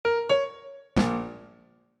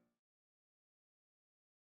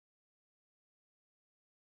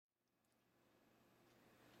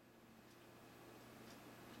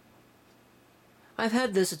I've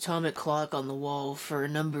had this atomic clock on the wall for a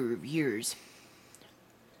number of years,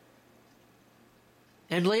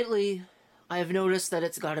 and lately I've noticed that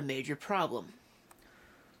it's got a major problem.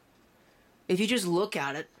 If you just look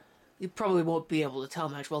at it, you probably won't be able to tell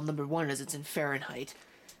much. Well, number one is it's in Fahrenheit,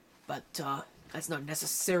 but that's not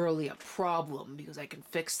necessarily a problem because I can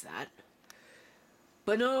fix that.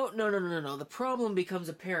 But no. The problem becomes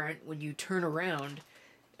apparent when you turn around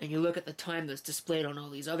and you look at the time that's displayed on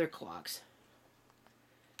all these other clocks.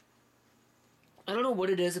 I don't know what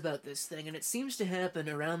it is about this thing, and it seems to happen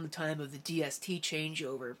around the time of the DST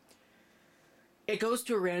changeover. It goes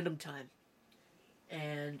to a random time,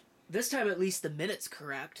 and this time at least the minute's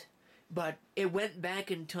correct, but it went back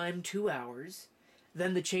in time 2 hours,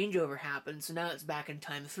 then the changeover happened, so now it's back in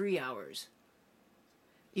time 3 hours.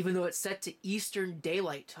 Even though it's set to Eastern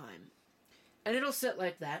Daylight Time. And it'll sit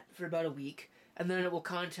like that for about a week, and then it will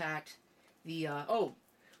contact the,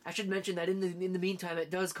 I should mention that in the meantime, it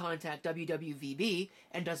does contact WWVB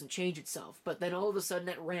and doesn't change itself. But then all of a sudden,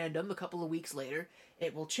 at random, a couple of weeks later,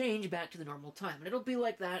 it will change back to the normal time. And it'll be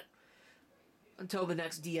like that until the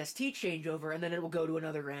next DST changeover, and then it will go to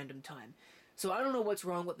another random time. So I don't know what's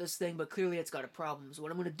wrong with this thing, but clearly it's got a problem. So what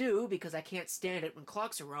I'm going to do, because I can't stand it when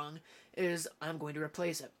clocks are wrong, is I'm going to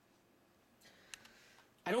replace it.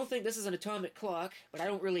 I don't think this is an atomic clock, but I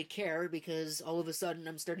don't really care because all of a sudden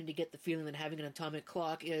I'm starting to get the feeling that having an atomic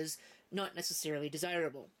clock is not necessarily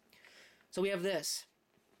desirable. So we have this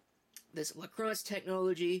LaCrosse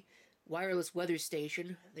technology wireless weather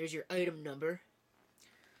station. There's your item number.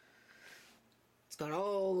 It's got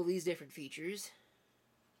all of these different features.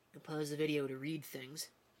 You can pause the video to read things,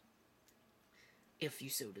 if you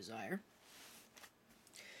so desire.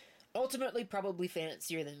 Ultimately, probably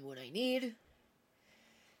fancier than what I need.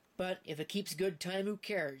 But if it keeps good time, who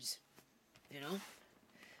cares? You know?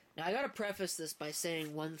 Now, I gotta preface this by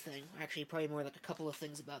saying one thing. Actually, probably more like a couple of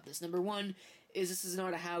things about this. Number one is this is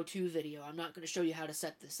not a how-to video. I'm not going to show you how to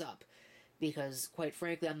set this up. Because, quite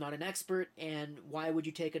frankly, I'm not an expert, and why would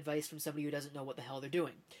you take advice from somebody who doesn't know what the hell they're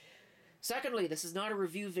doing? Secondly, this is not a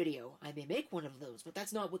review video. I may make one of those, but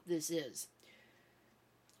that's not what this is.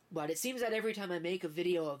 But it seems that every time I make a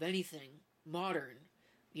video of anything modern,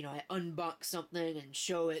 I unbox something and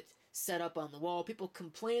show it set up on the wall, people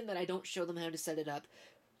complain that I don't show them how to set it up,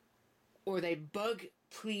 or they bug,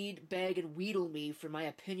 plead, beg, and wheedle me for my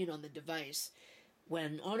opinion on the device,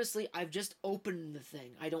 when, honestly, I've just opened the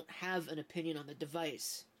thing. I don't have an opinion on the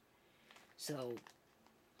device. So,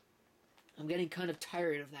 I'm getting kind of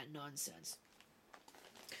tired of that nonsense.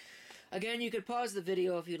 Again, you could pause the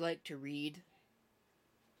video if you'd like to read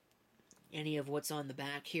any of what's on the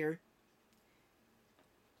back here.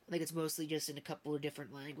 I think it's mostly just in a couple of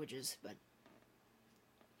different languages, but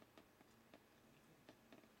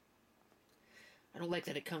I don't like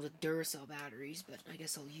that it comes with Duracell batteries, but I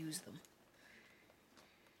guess I'll use them.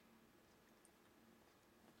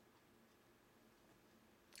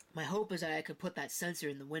 My hope is that I could put that sensor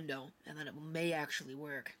in the window, and that it may actually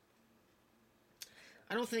work.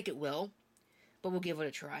 I don't think it will, but we'll give it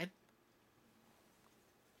a try.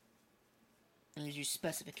 And there's your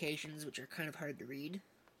specifications, which are kind of hard to read.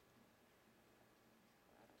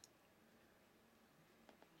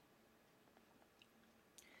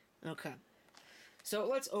 Okay, so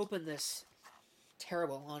let's open this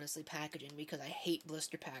terrible, honestly, packaging, because I hate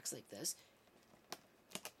blister packs like this.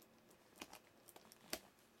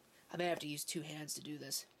 I may have to use two hands to do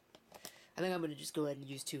this. I think I'm going to just go ahead and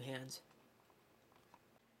use two hands.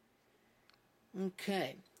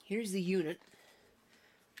 Okay, here's the unit.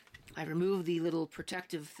 I removed the little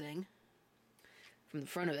protective thing from the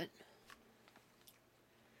front of it.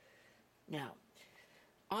 Now,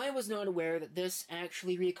 I was not aware that this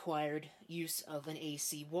actually required use of an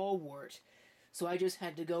AC wall wart, so I just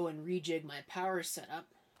had to go and rejig my power setup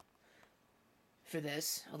for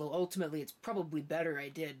this, although ultimately it's probably better I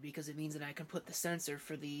did, because it means that I can put the sensor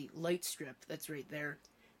for the light strip that's right there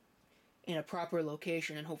in a proper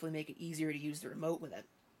location and hopefully make it easier to use the remote with it.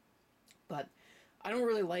 But I don't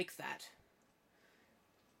really like that.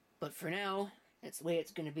 But for now, that's the way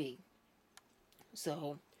it's going to be.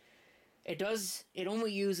 So it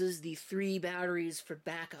only uses the 3 batteries for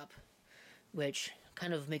backup, which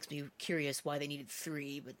kind of makes me curious why they needed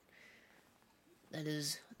 3, but that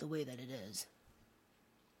is the way that it is.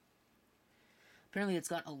 Apparently it's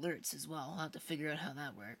got alerts as well. I'll have to figure out how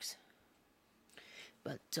that works.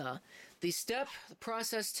 But the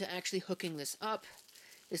process to actually hooking this up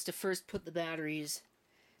is to first put the batteries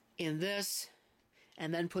in this,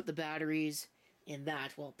 and then put the batteries in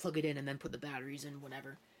that. Well, plug it in and then put the batteries in,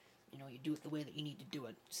 whatever. You do it the way that you need to do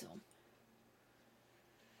it. So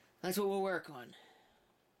that's what we'll work on.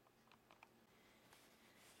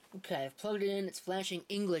 Okay, I've plugged it in. It's flashing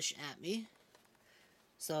English at me.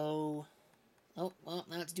 So, oh, well,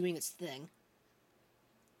 now it's doing its thing.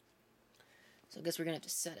 So I guess we're going to have to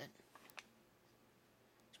set it.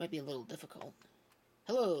 Which might be a little difficult.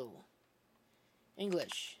 Hello.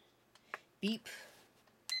 English. Beep.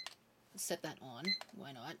 Let's set that on.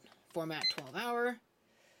 Why not? Format 12 hour.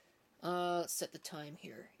 Let's set the time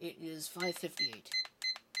here. It is 5:58.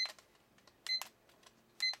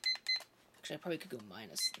 Actually, I probably could go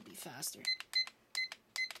minus. It'd be faster.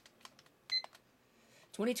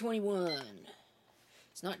 2021.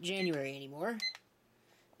 It's not January anymore.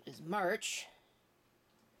 It is March.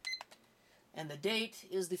 And the date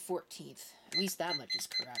is the 14th. At least that much is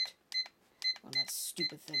correct. On that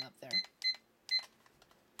stupid thing up there.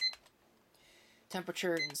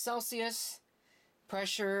 Temperature in Celsius.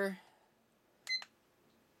 Pressure.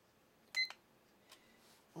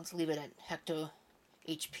 Let's leave it at hecto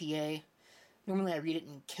HPA. Normally I read it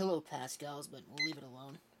in kilopascals, but we'll leave it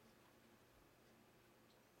alone.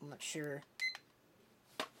 I'm not sure.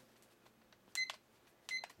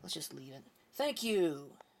 Let's just leave it. Thank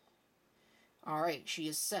you! Alright, she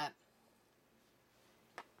is set.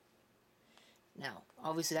 Now,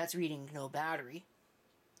 obviously that's reading no battery.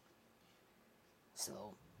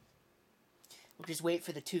 So, we'll just wait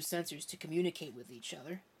for the two sensors to communicate with each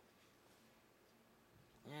other.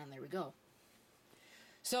 And there we go.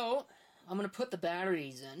 So, I'm going to put the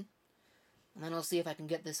batteries in, and then I'll see if I can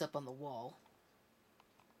get this up on the wall.